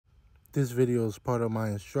This video is part of my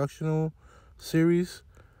instructional series,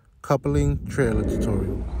 Coupling Trailer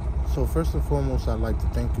Tutorial. So first and foremost, I'd like to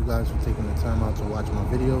thank you guys for taking the time out to watch my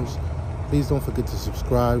videos. Please don't forget to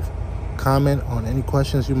subscribe, comment on any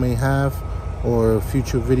questions you may have or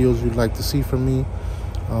future videos you'd like to see from me.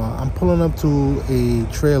 I'm pulling up to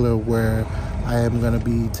a trailer where I am going to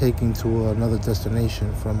be taking to another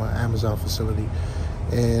destination from an Amazon facility,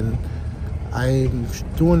 and I'm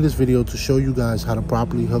doing this video to show you guys how to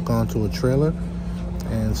properly hook onto a trailer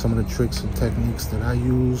and some of the tricks and techniques that I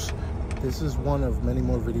use. This is one of many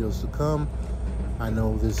more videos to come. I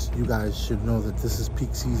know you guys should know that this is peak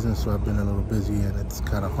season, so I've been a little busy and it's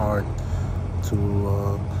kind of hard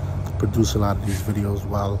to produce a lot of these videos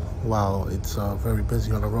while it's very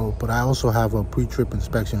busy on the road. But I also have a pre-trip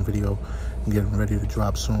inspection video getting ready to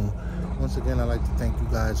drop soon. Once again, I'd like to thank you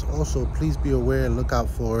guys. Also, please be aware and look out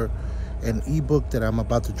for an ebook that I'm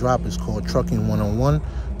about to drop. Is called Trucking 101,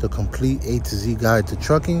 the complete A to Z guide to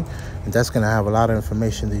trucking, and that's going to have a lot of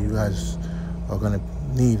information that you guys are going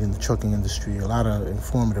to need in the trucking industry. A lot of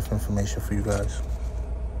informative information for you guys.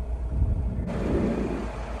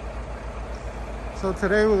 So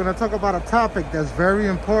today we're going to talk about a topic that's very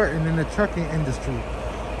important in the trucking industry.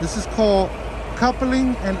 This is called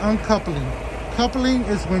coupling and uncoupling. Coupling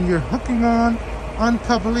is when you're hooking on.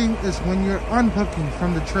 Uncoupling is when you're unhooking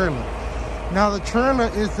from the trailer. Now the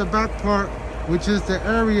trailer is the back part, which is the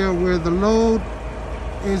area where the load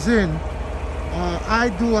is in.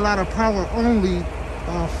 I do a lot of power only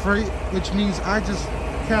freight, which means I just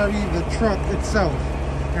carry the truck itself.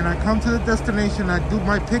 And I come to the destination, I do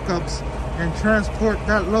my pickups and transport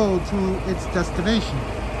that load to its destination.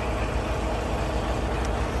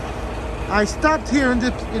 I stopped here in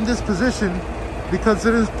this position because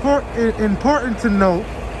it is important to note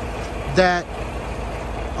that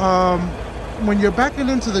when you're backing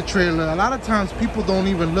into the trailer, a lot of times people don't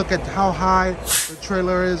even look at how high the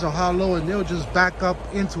trailer is or how low, and they'll just back up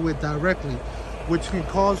into it directly, which can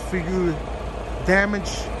cause for you to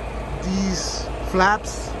damage these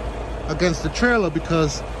flaps against the trailer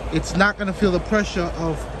because it's not going to feel the pressure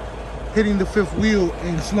of hitting the fifth wheel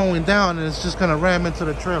and slowing down, and it's just going to ram into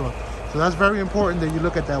the trailer. So that's very important that you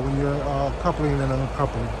look at that when you're coupling and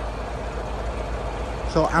uncoupling.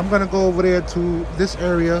 So I'm going to go over there to this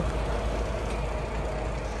area,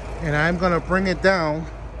 and I'm going to bring it down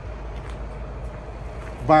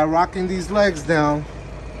by rocking these legs down.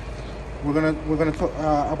 I'm going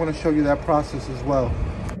to show you that process as well.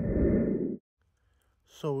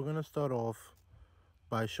 So we're going to start off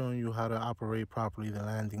by showing you how to operate properly the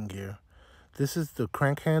landing gear. This is the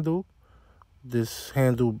crank handle. This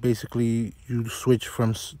handle, basically you switch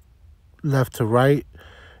from left to right.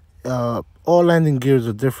 All landing gears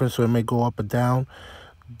are different, so it may go up or down.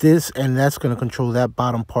 That's going to control that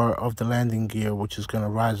bottom part of the landing gear, which is going to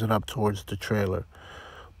rise it up towards the trailer.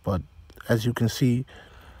 But as you can see,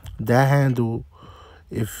 that handle,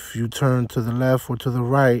 if you turn to the left or to the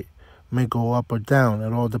right, may go up or down.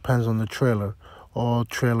 It all depends on the trailer. All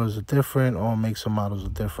trailers are different, all makes and models are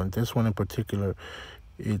different. This one in particular,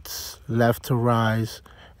 it's left to rise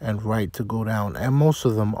and right to go down, and most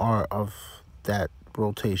of them are of that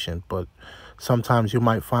rotation. But sometimes you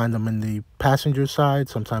might find them in the passenger side,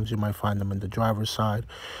 sometimes you might find them in the driver's side.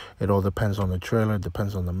 It all depends on the trailer, it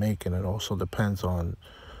depends on the make, and it also depends on,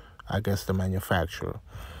 I guess, the manufacturer.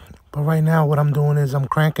 But right now what I'm doing is I'm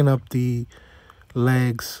cranking up the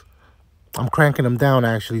legs. I'm cranking them down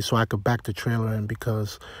actually so I could back the trailer in,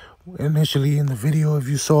 because initially in the video, if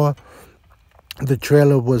you saw, the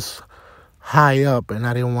trailer was high up and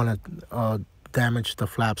I didn't want to damage the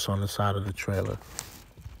flaps on the side of the trailer.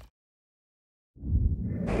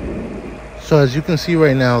 So as you can see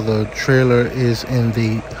right now, the trailer is in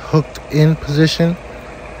the hooked in position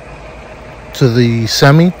to the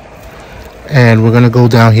semi. And we're going to go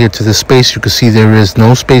down here to the space. You can see there is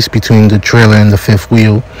no space between the trailer and the fifth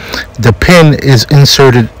wheel. The pin is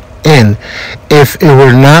inserted in. If it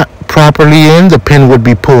were not properly in, the pin would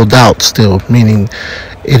be pulled out still, meaning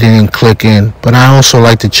it didn't click in. But I also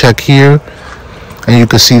like to check here, and you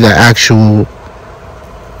can see the actual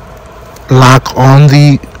lock on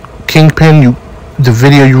the kingpin. The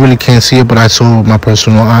video, you really can't see it, but I saw it with my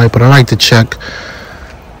personal eye. But I like to check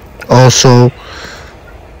also.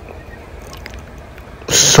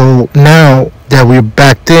 So now that we're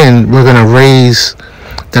backed in, we're going to raise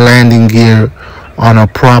the landing gear on a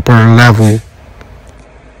proper level.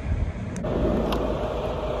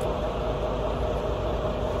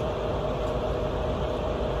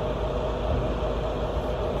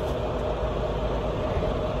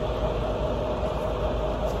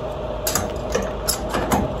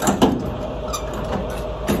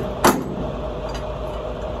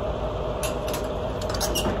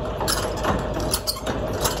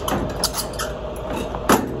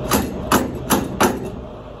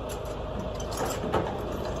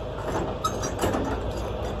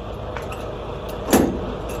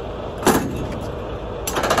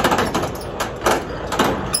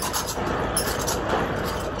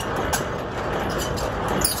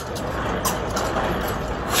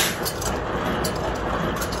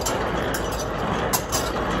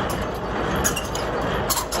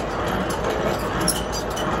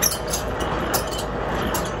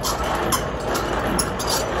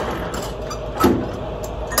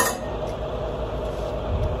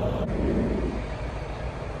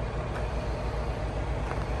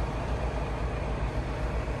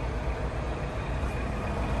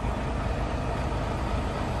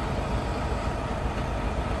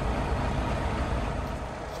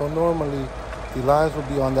 So normally the lines will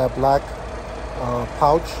be on that black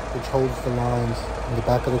pouch which holds the lines in the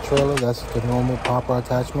back of the trailer. That's the normal proper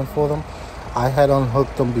attachment for them. I had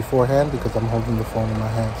unhooked them beforehand because I'm holding the phone in my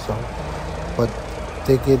hand, so but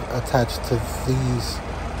they get attached to these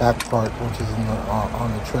back part which is in the,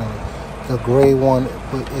 on the trailer. The gray one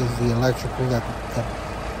is the electrical that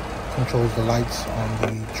controls the lights on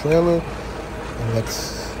the trailer, and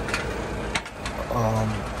that's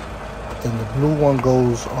then the blue one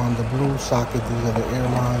goes on the blue socket. These are the air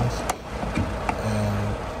lines,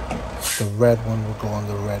 and the red one will go on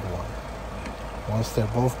the red one. Once they're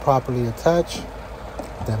both properly attached,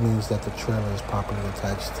 that means that the trailer is properly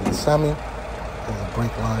attached to the semi, and the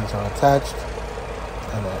brake lines are attached,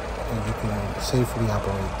 and you can safely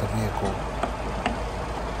operate the vehicle.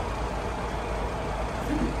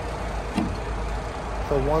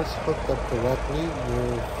 So once hooked up correctly,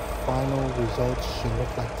 your final results should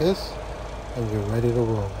look like this, and you're ready to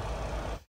roll.